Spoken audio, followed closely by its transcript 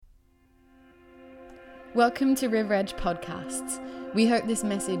Welcome to River Edge Podcasts. We hope this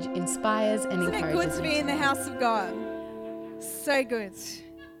message inspires and Isn't encourages you. it good to be in the house of God? So good.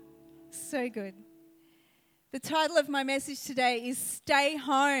 So good. The title of my message today is Stay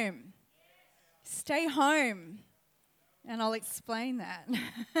Home. Stay home. And I'll explain that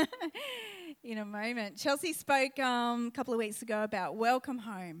in a moment. Chelsea spoke a couple of weeks ago about welcome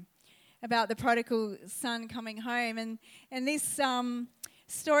home, about the prodigal son coming home. And this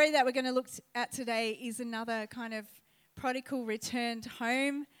story that we're going to look at today is another kind of prodigal returned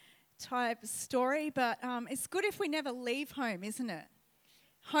home type story. But it's good if we never leave home, isn't it?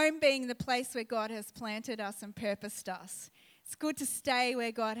 Home being the place where God has planted us and purposed us. It's good to stay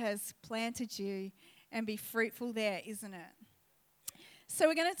where God has planted you and be fruitful there, isn't it? So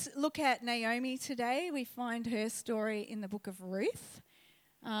we're going to look at Naomi today. We find her story in the book of Ruth.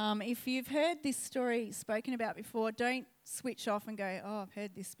 If you've heard this story spoken about before, don't switch off and go, oh, I've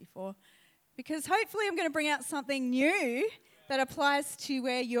heard this before. Because hopefully I'm going to bring out something new that applies to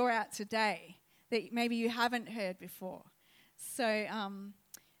where you're at today that maybe you haven't heard before. So,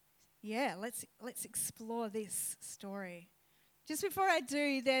 let's explore this story. Just before I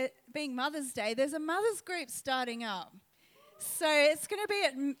do, there being Mother's Day, there's a mother's group starting up. So it's going to be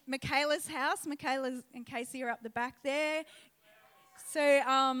at Michaela's house. Michaela and Casey are up the back there.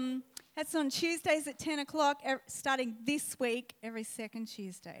 So that's on Tuesdays at 10 o'clock, starting this week, every second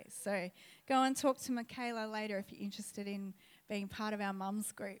Tuesday. So go and talk to Michaela later if you're interested in being part of our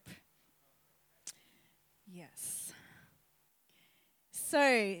mums group. Yes.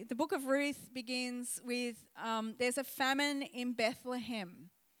 So the book of Ruth begins with, there's a famine in Bethlehem.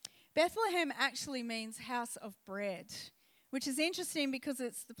 Bethlehem actually means house of bread, which is interesting because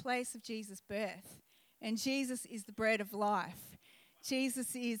it's the place of Jesus' birth. And Jesus is the bread of life.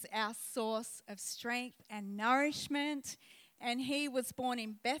 Jesus is our source of strength and nourishment. And he was born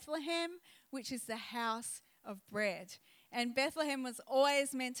in Bethlehem, which is the house of bread. And Bethlehem was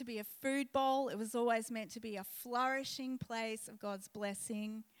always meant to be a food bowl. It was always meant to be a flourishing place of God's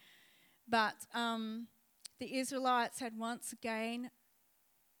blessing. But the Israelites had once again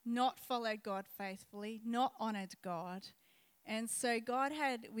not followed God faithfully, not honoured God. And so God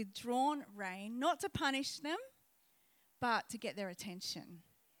had withdrawn rain, not to punish them, but to get their attention.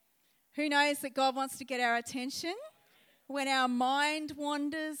 Who knows that God wants to get our attention? When our mind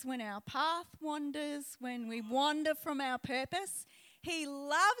wanders, when our path wanders, when we wander from our purpose, he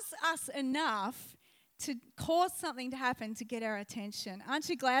loves us enough to cause something to happen to get our attention. Aren't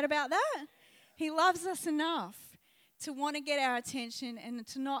you glad about that? He loves us enough to want to get our attention and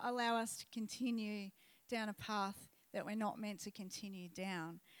to not allow us to continue down a path that we're not meant to continue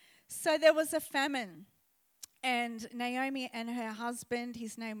down. So there was a famine, and Naomi and her husband,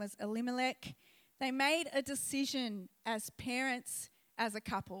 his name was Elimelech, they made a decision as parents, as a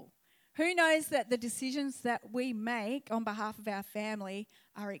couple. Who knows that the decisions that we make on behalf of our family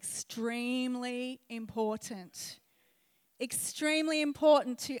are extremely important. Extremely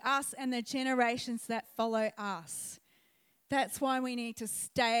important to us and the generations that follow us. That's why we need to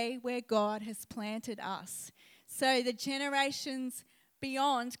stay where God has planted us, so the generations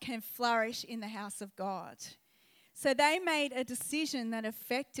beyond can flourish in the house of God. So they made a decision that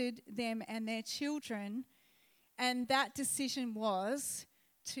affected them and their children, and that decision was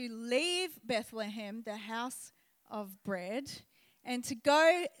to leave Bethlehem, the house of bread, and to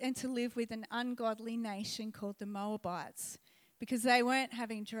go and to live with an ungodly nation called the Moabites, because they weren't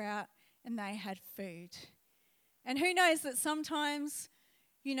having drought and they had food. And who knows that sometimes,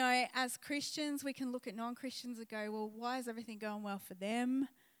 you know, as Christians, we can look at non-Christians and go, well, why is everything going well for them?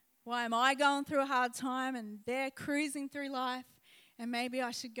 Why am I going through a hard time and they're cruising through life and maybe I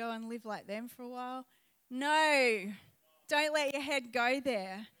should go and live like them for a while? No, don't let your head go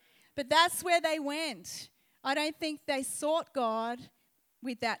there. But that's where they went. I don't think they sought God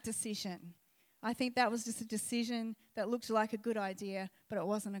with that decision. I think that was just a decision that looked like a good idea, but it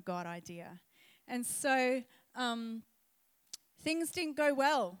wasn't a God idea. And so things didn't go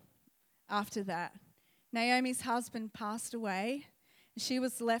well after that. Naomi's husband passed away. She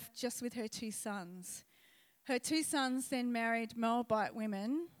was left just with her two sons. Her two sons then married Moabite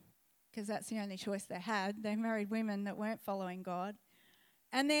women, because that's the only choice they had. They married women that weren't following God.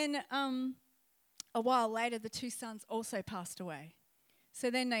 And then a while later, the two sons also passed away. So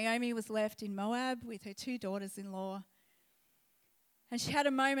then Naomi was left in Moab with her two daughters-in-law. And she had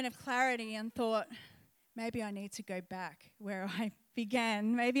a moment of clarity and thought, maybe I need to go back where I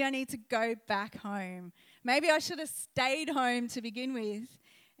began. Maybe I need to go back home. Maybe I should have stayed home to begin with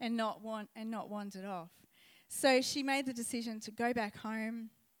and not wandered off. So she made the decision to go back home.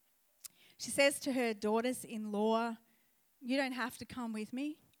 She says to her daughters-in-law, you don't have to come with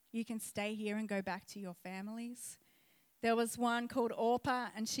me. You can stay here and go back to your families. There was one called Orpah,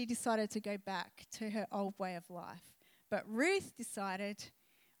 and she decided to go back to her old way of life. But Ruth decided,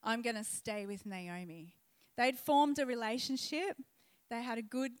 I'm going to stay with Naomi. They'd formed a relationship.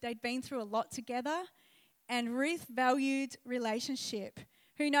 They'd been through a lot together. And Ruth valued relationship.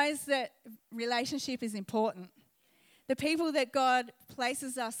 Who knows that relationship is important? The people that God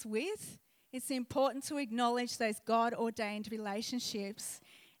places us with, it's important to acknowledge those God-ordained relationships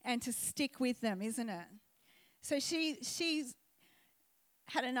and to stick with them, isn't it? So she's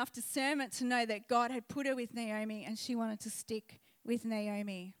had enough discernment to know that God had put her with Naomi and she wanted to stick with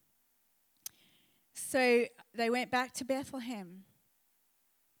Naomi. So they went back to Bethlehem.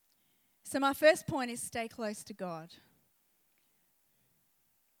 So my first point is stay close to God.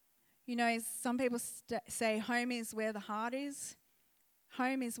 You know, some people say home is where the heart is.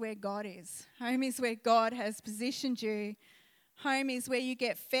 Home is where God is. Home is where God has positioned you. Home is where you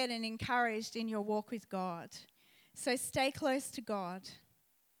get fed and encouraged in your walk with God. So stay close to God.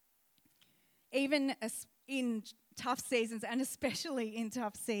 Even in tough seasons, and especially in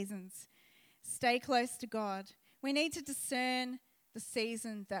tough seasons, stay close to God. We need to discern the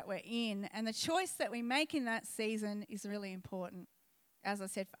season that we're in, and the choice that we make in that season is really important, as I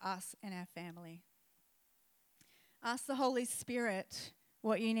said, for us and our family. Ask the Holy Spirit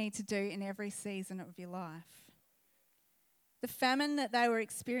what you need to do in every season of your life. The famine that they were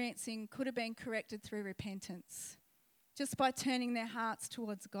experiencing could have been corrected through repentance, just by turning their hearts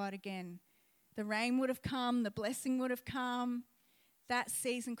towards God again. The rain would have come, the blessing would have come. That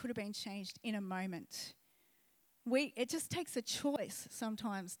season could have been changed in a moment. It just takes a choice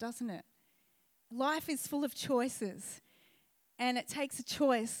sometimes, doesn't it? Life is full of choices, and it takes a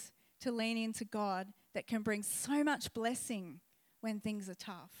choice to lean into God that can bring so much blessing when things are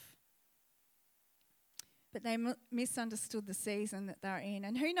tough. But they misunderstood the season that they're in,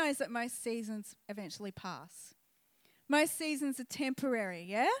 and who knows that most seasons eventually pass. Most seasons are temporary,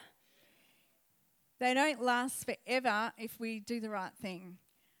 yeah? They don't last forever if we do the right thing.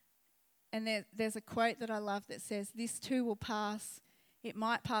 And there's a quote that I love that says, this too will pass. It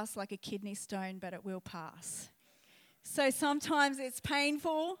might pass like a kidney stone, but it will pass. So sometimes it's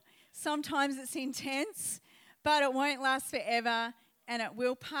painful, sometimes it's intense, but it won't last forever and it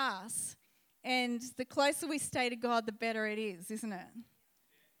will pass. And the closer we stay to God, the better it is, isn't it?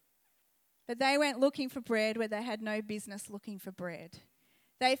 But they went looking for bread where they had no business looking for bread.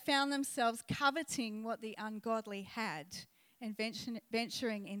 They found themselves coveting what the ungodly had and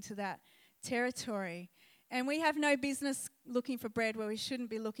venturing into that territory. And we have no business looking for bread where we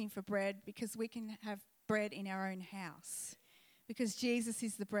shouldn't be looking for bread, because we can have bread in our own house, because Jesus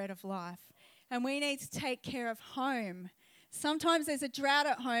is the bread of life. And we need to take care of home. Sometimes there's a drought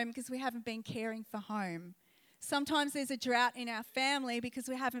at home because we haven't been caring for home. Sometimes there's a drought in our family because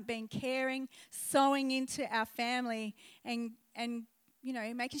we haven't been caring, sowing into our family and you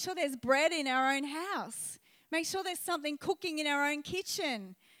know, making sure there's bread in our own house. Make sure there's something cooking in our own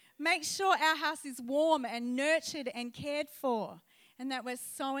kitchen. Make sure our house is warm and nurtured and cared for, and that we're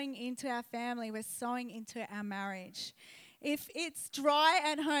sowing into our family, we're sowing into our marriage. If it's dry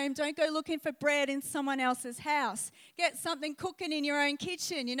at home, don't go looking for bread in someone else's house. Get something cooking in your own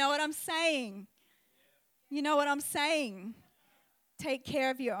kitchen. You know what I'm saying? You know what I'm saying? Take care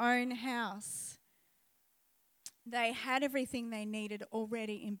of your own house. They had everything they needed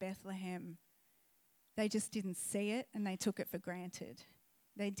already in Bethlehem. They just didn't see it and they took it for granted.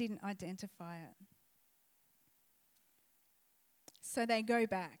 They didn't identify it. So they go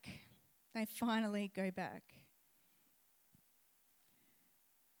back. They finally go back.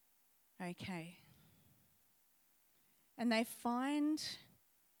 Okay. And they find,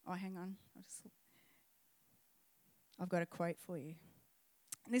 hang on. I've got a quote for you.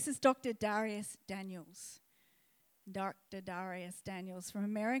 This is Dr. Darius Daniels from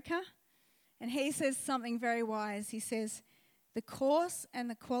America. And he says something very wise. He says, the course and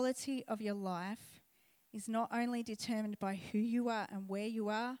the quality of your life is not only determined by who you are and where you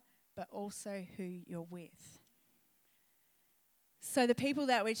are, but also who you're with. So the people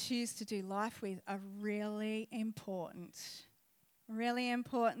that we choose to do life with are really important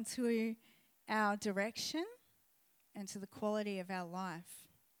to our direction and to the quality of our life.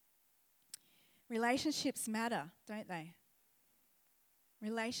 Relationships matter, don't they?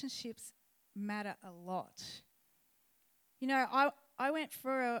 Relationships matter a lot. You know, I went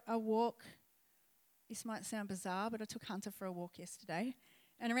for a walk. This might sound bizarre, but I took Hunter for a walk yesterday.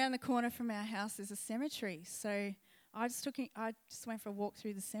 And around the corner from our house is a cemetery. So I just went for a walk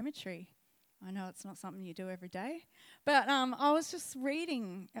through the cemetery. I know it's not something you do every day. But I was just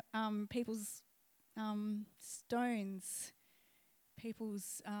reading people's stones,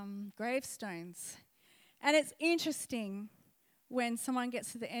 people's gravestones. And it's interesting when someone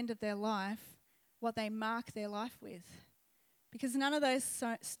gets to the end of their life, what they mark their life with. Because none of those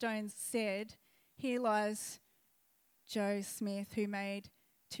stones said, here lies Joe Smith who made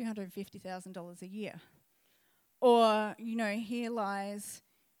 $250,000 a year. Or, here lies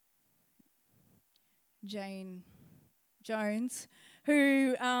Jane Jones,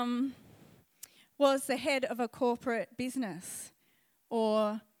 who was the head of a corporate business.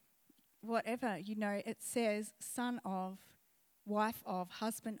 Or whatever, it says son of, wife of,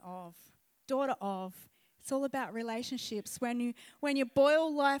 husband of, daughter of. It's all about relationships. When you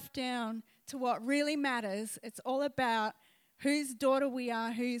boil life down to what really matters, it's all about whose daughter we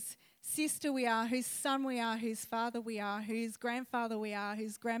are, whose sister we are, whose son we are, whose father we are, whose grandfather we are,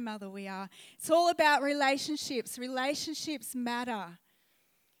 whose grandmother we are. It's all about relationships. Relationships matter.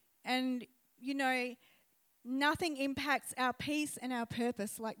 And, nothing impacts our peace and our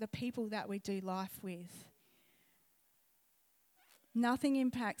purpose like the people that we do life with. Nothing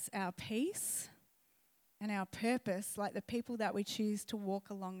impacts our peace and our purpose like the people that we choose to walk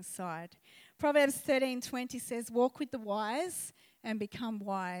alongside. Proverbs 13:20 says, walk with the wise and become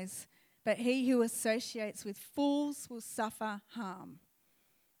wise, but he who associates with fools will suffer harm.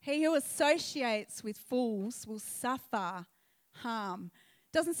 He who associates with fools will suffer harm.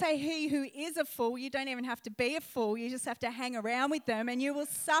 Doesn't say he who is a fool. You don't even have to be a fool. You just have to hang around with them and you will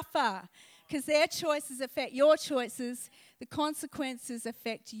suffer, because their choices affect your choices. The consequences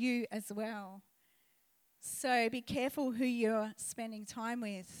affect you as well. So be careful who you're spending time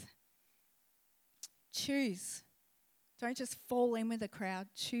with. Choose. Don't just fall in with a crowd.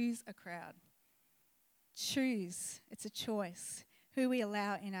 Choose a crowd. Choose. It's a choice who we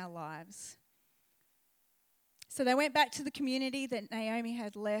allow in our lives. So they went back to the community that Naomi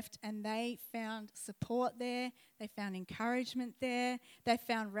had left, and they found support there. They found encouragement there. They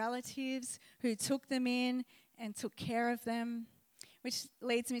found relatives who took them in and took care of them, which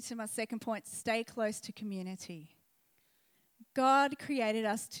leads me to my second point: stay close to community. God created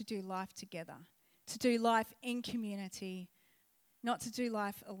us to do life together, to do life in community, not to do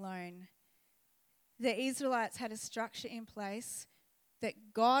life alone. The Israelites had a structure in place that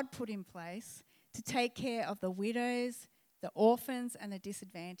God put in place to take care of the widows, the orphans, and the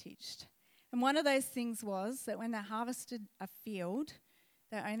disadvantaged. And one of those things was that when they harvested a field,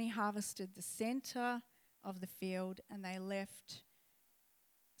 they only harvested the centre of the field and they left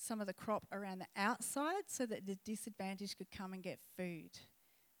some of the crop around the outside so that the disadvantaged could come and get food.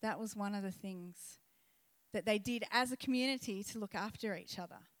 That was one of the things that they did as a community to look after each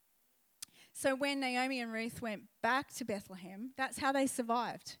other. So when Naomi and Ruth went back to Bethlehem, that's how they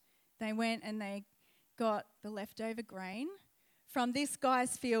survived. They went and they got the leftover grain from this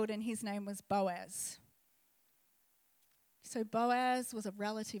guy's field, and his name was Boaz. So Boaz was a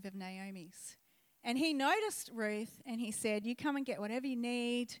relative of Naomi's. And he noticed Ruth and he said, you come and get whatever you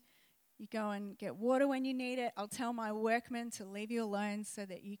need. You go and get water when you need it. I'll tell my workmen to leave you alone so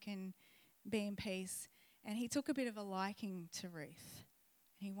that you can be in peace. And he took a bit of a liking to Ruth.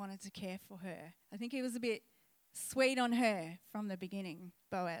 He wanted to care for her. I think he was a bit sweet on her from the beginning,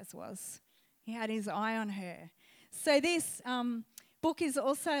 Boaz was. He had his eye on her. So this book is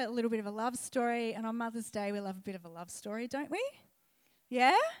also a little bit of a love story, and on Mother's Day we love a bit of a love story, don't we?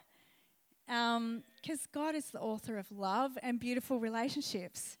 Yeah? Because God is the author of love and beautiful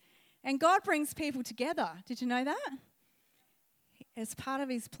relationships. And God brings people together. Did you know that? It's part of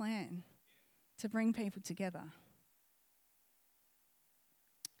his plan to bring people together.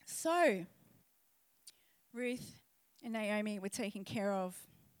 So, Ruth and Naomi were taken care of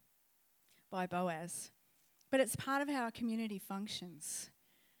by Boaz. But it's part of how our community functions.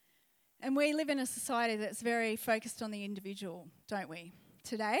 And we live in a society that's very focused on the individual, don't we?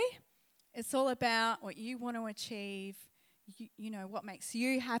 Today, it's all about what you want to achieve, you know, what makes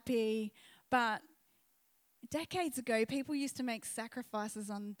you happy. But decades ago, people used to make sacrifices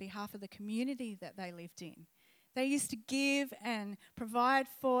on behalf of the community that they lived in. They used to give and provide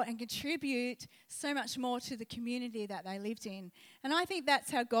for and contribute so much more to the community that they lived in. And I think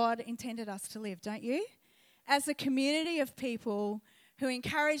that's how God intended us to live, don't you? As a community of people who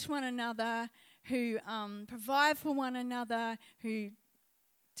encourage one another, who provide for one another, who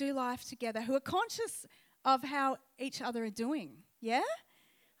do life together, who are conscious of how each other are doing, yeah?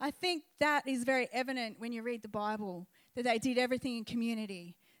 I think that is very evident when you read the Bible, that they did everything in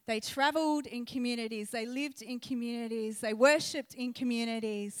community. They travelled in communities, they lived in communities, they worshipped in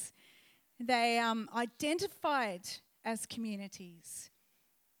communities, they identified as communities.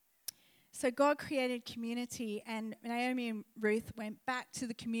 So God created community, and Naomi and Ruth went back to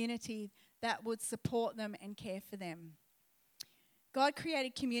the community that would support them and care for them. God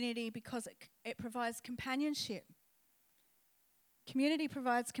created community because it provides companionship. Community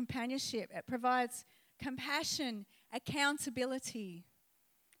provides companionship. It provides compassion, accountability,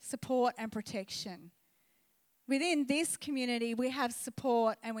 support, and protection. Within this community, we have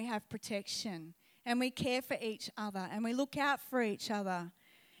support and we have protection. And we care for each other. And we look out for each other.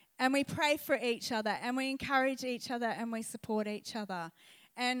 And we pray for each other. And we encourage each other. And we support each other.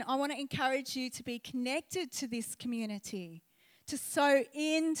 And I want to encourage you to be connected to this community, to sow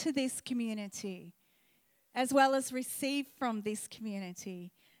into this community, as well as receive from this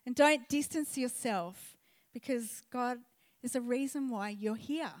community. And don't distance yourself, because God is a reason why you're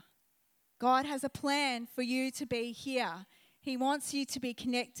here. God has a plan for you to be here. He wants you to be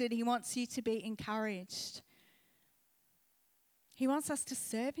connected. He wants you to be encouraged. He wants us to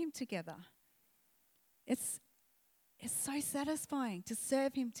serve him together. It's so satisfying to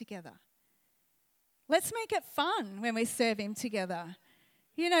serve him together. Let's make it fun when we serve him together.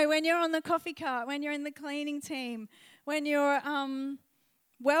 You know, when you're on the coffee cart, when you're in the cleaning team, when you're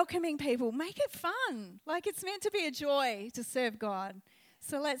welcoming people, make it fun. Like, it's meant to be a joy to serve God.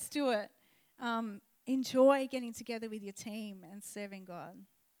 So let's do it. Enjoy getting together with your team and serving God.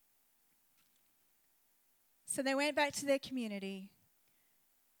 So they went back to their community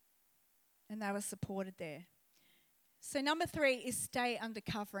and they were supported there. So number 3 is stay under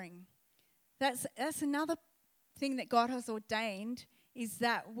covering. That's another thing that God has ordained, is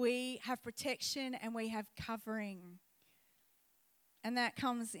that we have protection and we have covering. And that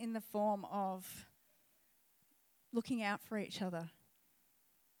comes in the form of looking out for each other.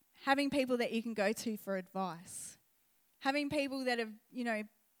 Having people that you can go to for advice. Having people that have,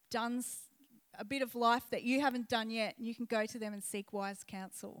 done a bit of life that you haven't done yet, and you can go to them and seek wise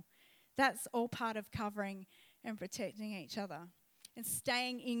counsel. That's all part of covering and protecting each other and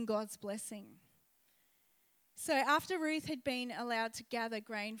staying in God's blessing. So after Ruth had been allowed to gather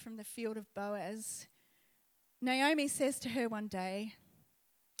grain from the field of Boaz, Naomi says to her one day,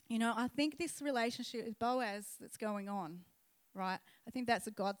 I think this relationship with Boaz that's going on, right? I think that's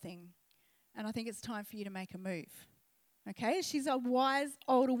a God thing. And I think it's time for you to make a move. Okay? She's a wise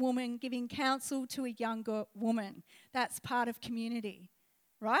older woman giving counsel to a younger woman. That's part of community,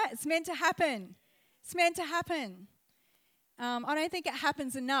 right? It's meant to happen. It's meant to happen. I don't think it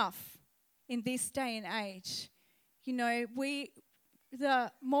happens enough in this day and age.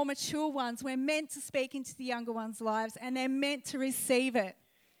 The more mature ones, we're meant to speak into the younger ones' lives, and they're meant to receive it.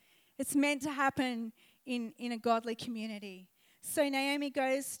 It's meant to happen in a godly community. So Naomi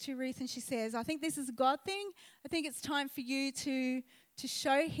goes to Ruth and she says, I think this is a God thing. I think it's time for you to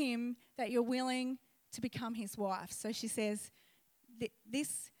show him that you're willing to become his wife. So she says,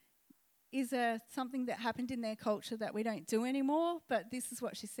 this is something that happened in their culture that we don't do anymore, but this is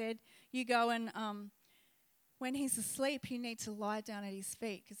what she said. You go and when he's asleep, you need to lie down at his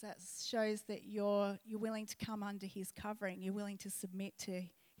feet, because that shows that you're willing to come under his covering. You're willing to submit to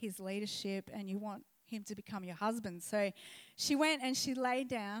his leadership, and you want him to become your husband. So she went and she lay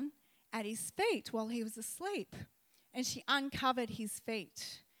down at his feet while he was asleep, and she uncovered his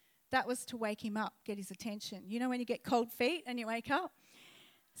feet. That was to wake him up, get his attention. You know when you get cold feet and you wake up?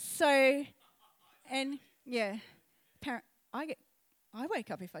 So, and yeah, I wake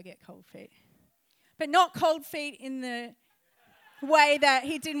up if I get cold feet. But not cold feet in the way that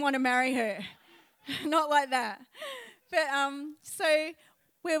he didn't want to marry her. Not like that. But so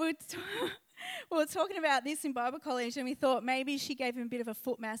we were talking about this in Bible college, and we thought maybe she gave him a bit of a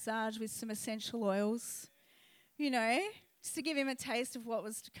foot massage with some essential oils, just to give him a taste of what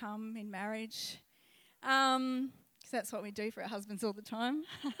was to come in marriage. Because that's what we do for our husbands all the time.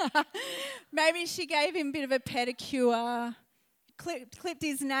 Maybe she gave him a bit of a pedicure, clipped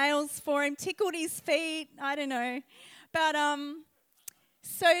his nails for him, tickled his feet, I don't know. But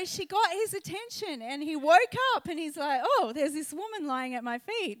so she got his attention, and he woke up and he's like, oh, there's this woman lying at my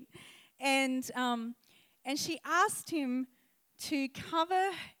feet. And she asked him to cover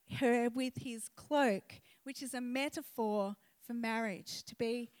her with his cloak, which is a metaphor for marriage, to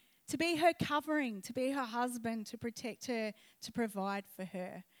be her covering, to be her husband, to protect her, to provide for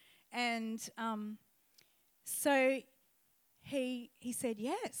her. And so he said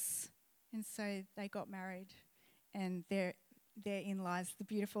yes. And so they got married, and therein lies the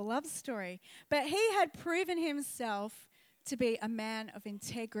beautiful love story. But he had proven himself to be a man of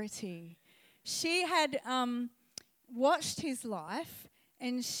integrity. She had watched his life,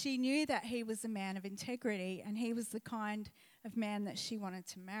 and she knew that he was a man of integrity, and he was the kind of man that she wanted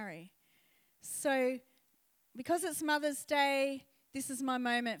to marry. So because it's Mother's Day, this is my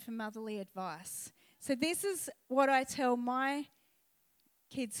moment for motherly advice. So this is what I tell my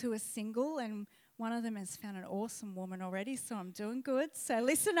kids who are single and one of them has found an awesome woman already, so I'm doing good. So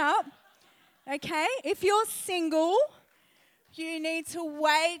listen up, okay? If you're single, you need to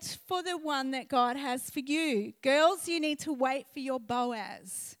wait for the one that God has for you. Girls, you need to wait for your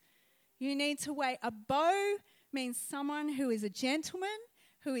Boaz. You need to wait. A beau means someone who is a gentleman,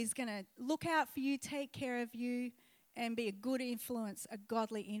 who is going to look out for you, take care of you, and be a good influence, a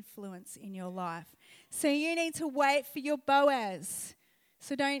godly influence in your life. So you need to wait for your Boaz.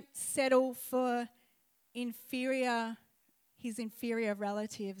 So don't settle for his inferior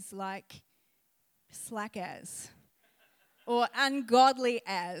relatives like slack as, or ungodly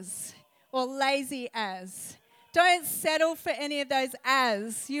as, or lazy as. Don't settle for any of those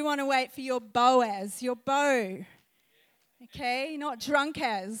as. You want to wait for your Boaz, your beau. Okay, not drunk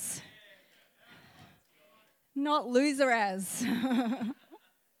as. Not loser as.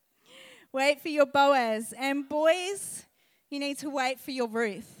 Wait for your Boaz. And boys, you need to wait for your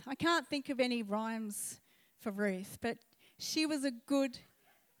Ruth. I can't think of any rhymes for Ruth, but she was a good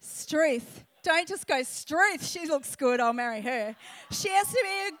Struth. Don't just go, Struth, she looks good, I'll marry her. She has to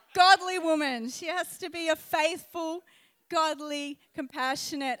be a godly woman. She has to be a faithful, godly,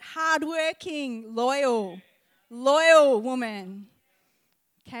 compassionate, hardworking, loyal woman.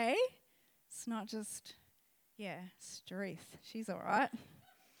 Okay? It's not just, Struth. She's all right.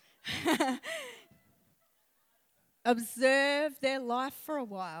 Observe their life for a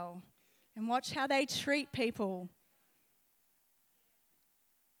while and watch how they treat people.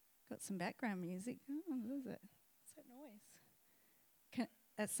 Got some background music. Oh, what is it? What's that noise?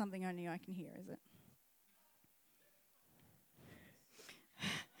 That's something only I can hear, is it?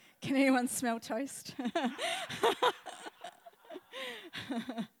 Can anyone smell toast?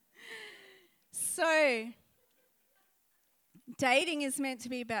 So, dating is meant to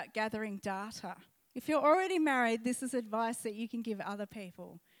be about gathering data. If you're already married, this is advice that you can give other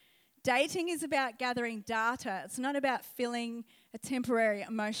people. Dating is about gathering data. It's not about filling a temporary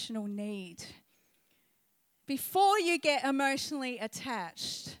emotional need. Before you get emotionally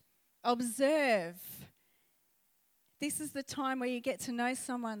attached, observe. This is the time where you get to know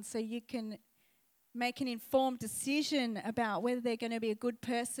someone so you can make an informed decision about whether they're going to be a good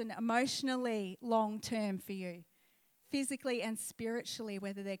person emotionally long term for you, physically and spiritually,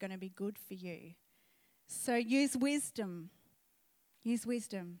 whether they're going to be good for you. So use wisdom. Use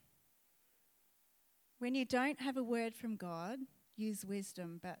wisdom. When you don't have a word from God, use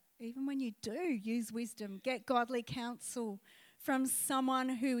wisdom. But even when you do, use wisdom. Get godly counsel from someone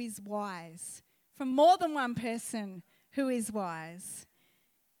who is wise, from more than one person who is wise.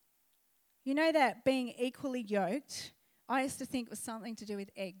 You know that being equally yoked, I used to think was something to do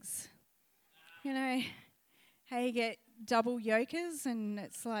with eggs. You know, how you get double yolkers and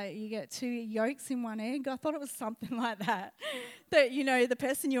it's like you get 2 yolks in one egg. I thought it was something like that. That, you know, the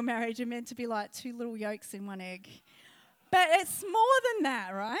person you're married, you're meant to be like 2 little yolks in one egg. But it's more than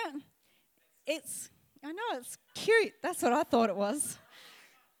that, right? I know, it's cute. That's what I thought it was.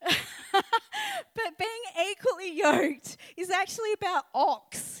 But being equally yoked is actually about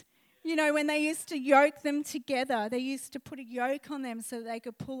ox. You know, when they used to yoke them together, they used to put a yoke on them so that they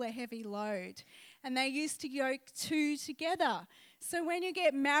could pull a heavy load. And they used to yoke 2 together. So when you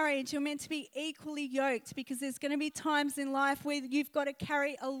get married, you're meant to be equally yoked because there's going to be times in life where you've got to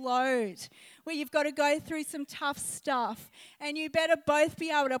carry a load, where you've got to go through some tough stuff. And you better both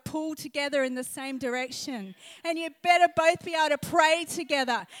be able to pull together in the same direction. And you better both be able to pray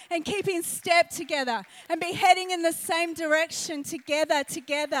together and keep in step together and be heading in the same direction together.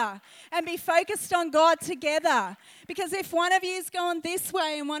 And be focused on God together. Because if one of you is going this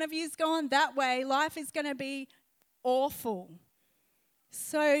way and one of you is going that way, life is going to be awful.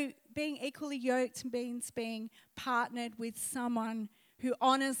 So being equally yoked means being partnered with someone who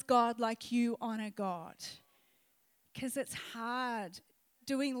honors God like you honor God. Because it's hard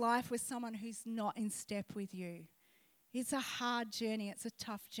doing life with someone who's not in step with you. It's a hard journey. It's a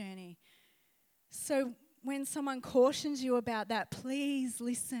tough journey. So when someone cautions you about that, please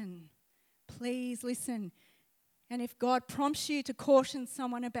listen. Please listen. And if God prompts you to caution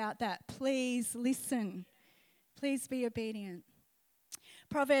someone about that, please listen. Please be obedient.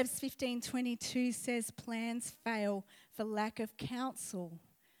 Proverbs 15:22 says, plans fail for lack of counsel,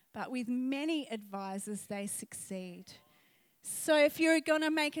 but with many advisors they succeed. So if you're going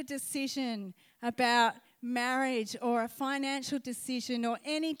to make a decision about marriage or a financial decision or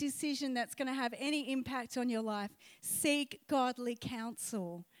any decision that's going to have any impact on your life, seek godly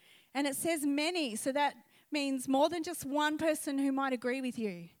counsel. And it says many, so that means more than just one person who might agree with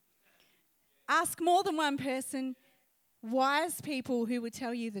you. Ask more than one person, wise people who would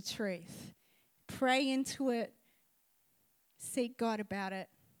tell you the truth. Pray into it. Seek God about it.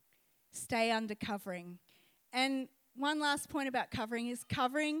 stay under covering. And one last point about covering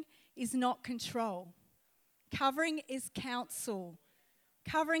is not control. Covering is counsel.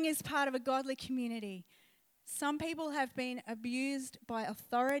 Covering is part of a godly community. Some people have been abused by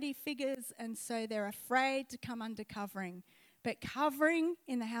authority figures, and so they're afraid to come under covering. But covering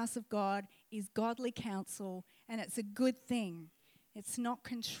in the house of God is godly counsel, and it's a good thing. It's not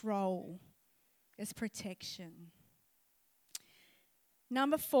control. It's protection.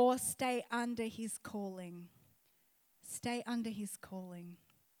 Number 4, stay under his calling. Stay under his calling.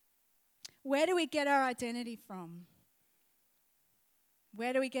 Where do we get our identity from?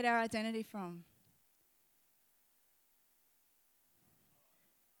 Where do we get our identity from?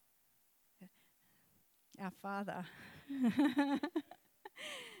 Our Father.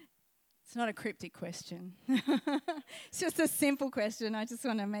 It's not a cryptic question. It's just a simple question. I just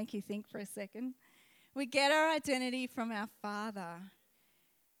want to make you think for a second. We get our identity from our Father.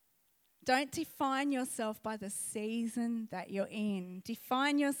 Don't define yourself by the season that you're in.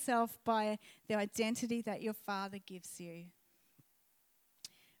 Define yourself by the identity that your Father gives you.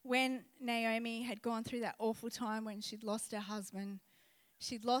 When Naomi had gone through that awful time when she'd lost her husband,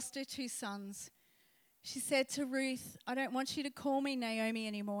 she'd lost her 2 sons, she said to Ruth, I don't want you to call me Naomi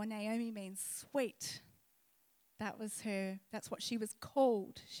anymore. Naomi means sweet. That's what she was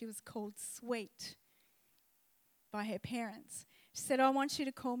called. She was called sweet by her parents. She said, I want you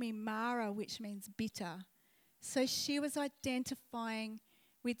to call me Mara, which means bitter. So she was identifying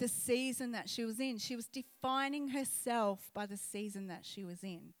with the season that she was in. She was defining herself by the season that she was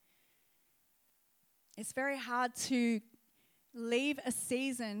in. It's very hard to leave a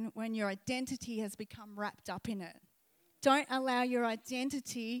season when your identity has become wrapped up in it. Don't allow your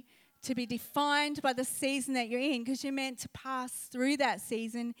identity to be defined by the season that you're in, because you're meant to pass through that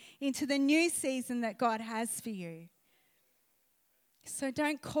season into the new season that God has for you. So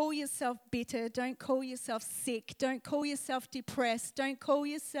don't call yourself bitter. Don't call yourself sick. Don't call yourself depressed. Don't call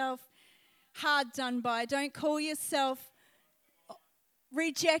yourself hard done by. Don't call yourself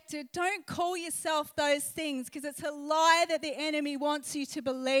rejected. Don't call yourself those things, because it's a lie that the enemy wants you to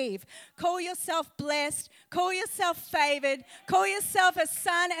believe. Call yourself blessed. Call yourself favored. Call yourself a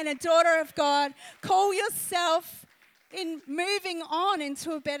son and a daughter of God. Call yourself in moving on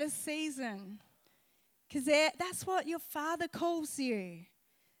into a better season, because that's what your Father calls you.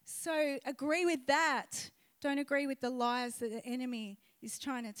 So agree with that. Don't agree with the lies that the enemy is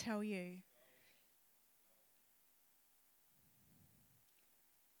trying to tell you.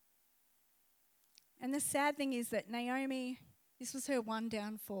 And the sad thing is that Naomi, this was her one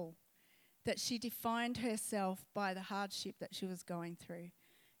downfall, that she defined herself by the hardship that she was going through.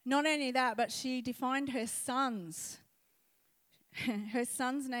 Not only that, but she defined her sons. Her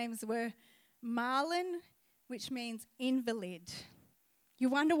sons' names were Marlon, which means invalid. You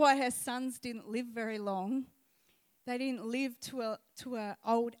wonder why her sons didn't live very long. They didn't live to an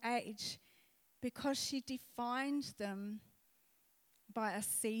old age, because she defined them by a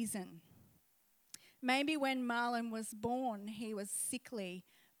season. Maybe when Marlon was born, he was sickly,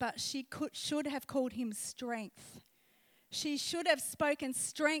 but she should have called him strength. She should have spoken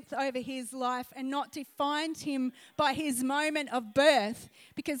strength over his life and not defined him by his moment of birth,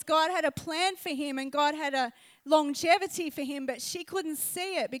 because God had a plan for him and God had a longevity for him, but she couldn't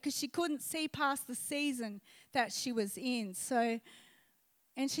see it because she couldn't see past the season that she was in.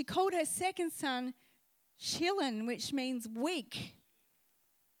 And she called her second son Chilon, which means weak.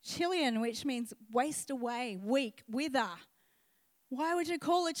 Chilion, which means waste away, weak, wither. Why would you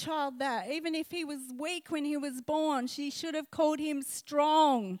call a child that? Even if he was weak when he was born, she should have called him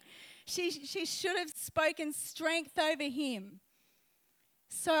strong. She should have spoken strength over him.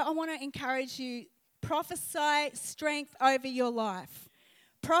 So I want to encourage you, prophesy strength over your life.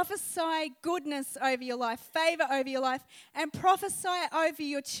 Prophesy goodness over your life, favor over your life, and prophesy over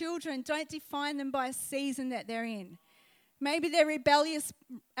your children. Don't define them by a season that they're in. Maybe they're rebellious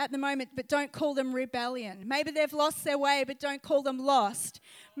at the moment, but don't call them rebellion. Maybe they've lost their way, but don't call them lost.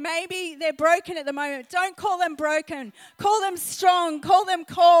 Maybe they're broken at the moment. Don't call them broken. Call them strong. Call them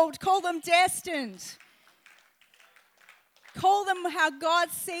called. Call them destined. Call them how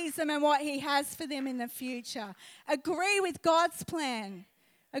God sees them and what He has for them in the future. Agree with God's plan.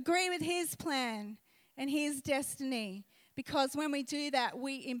 Agree with His plan and His destiny. Because when we do that,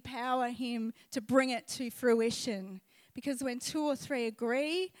 we empower Him to bring it to fruition. Because when 2 or 3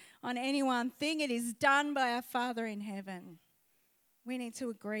 agree on any one thing, it is done by our Father in heaven. We need to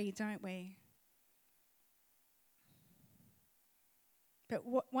agree, don't we? But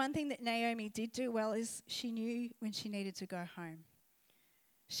one thing that Naomi did do well is she knew when she needed to go home.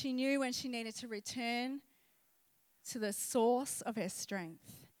 She knew when she needed to return to the source of her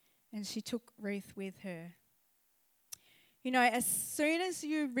strength. and she took Ruth with her. You know, as soon as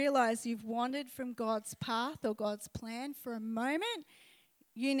you realize you've wandered from God's path or God's plan for a moment,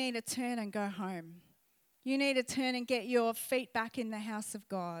 you need to turn and go home. You need to turn and get your feet back in the house of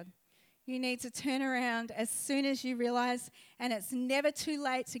God. You need to turn around as soon as you realize, and it's never too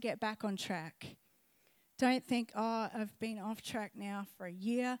late to get back on track. Don't think, oh, I've been off track now for a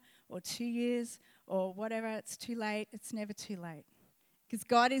year or 2 years or whatever. It's too late. It's never too late. Because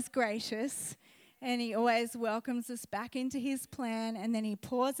God is gracious and he always welcomes us back into his plan, and then he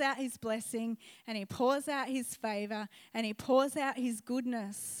pours out his blessing and he pours out his favor and he pours out his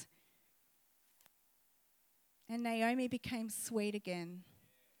goodness. And Naomi became sweet again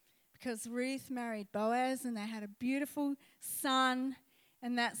because Ruth married Boaz and they had a beautiful son.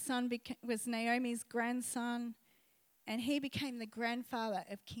 And that son was Naomi's grandson, and he became the grandfather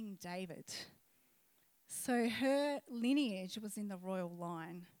of King David. So her lineage was in the royal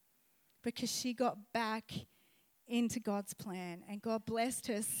line because she got back into God's plan, and God blessed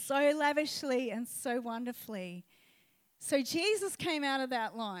her so lavishly and so wonderfully. So Jesus came out of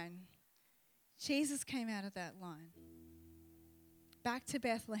that line. Jesus came out of that line. Back to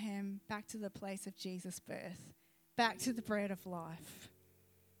Bethlehem, back to the place of Jesus' birth, back to the bread of life.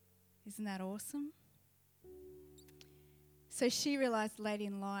 Isn't that awesome? So she realized late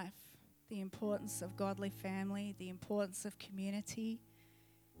in life the importance of godly family, the importance of community,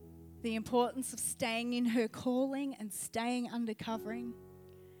 the importance of staying in her calling and staying under covering.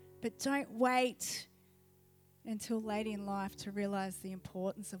 But don't wait until late in life to realize the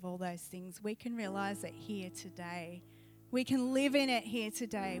importance of all those things. We can realize it here today. We can live in it here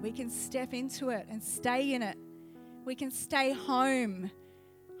today. We can step into it and stay in it. We can stay home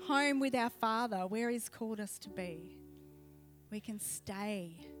with our Father, where he's called us to be. We can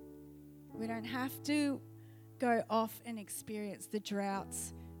stay. We don't have to go off and experience the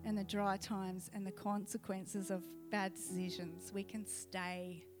droughts and the dry times and the consequences of bad decisions. We can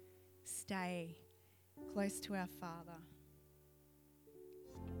stay close to our Father.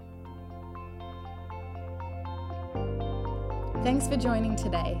 Thanks for joining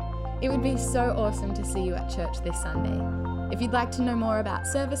today. It would be so awesome to see you at church this Sunday. If you'd like to know more about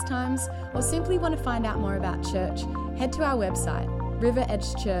service times or simply want to find out more about church, head to our website,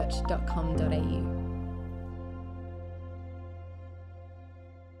 riveredgechurch.com.au.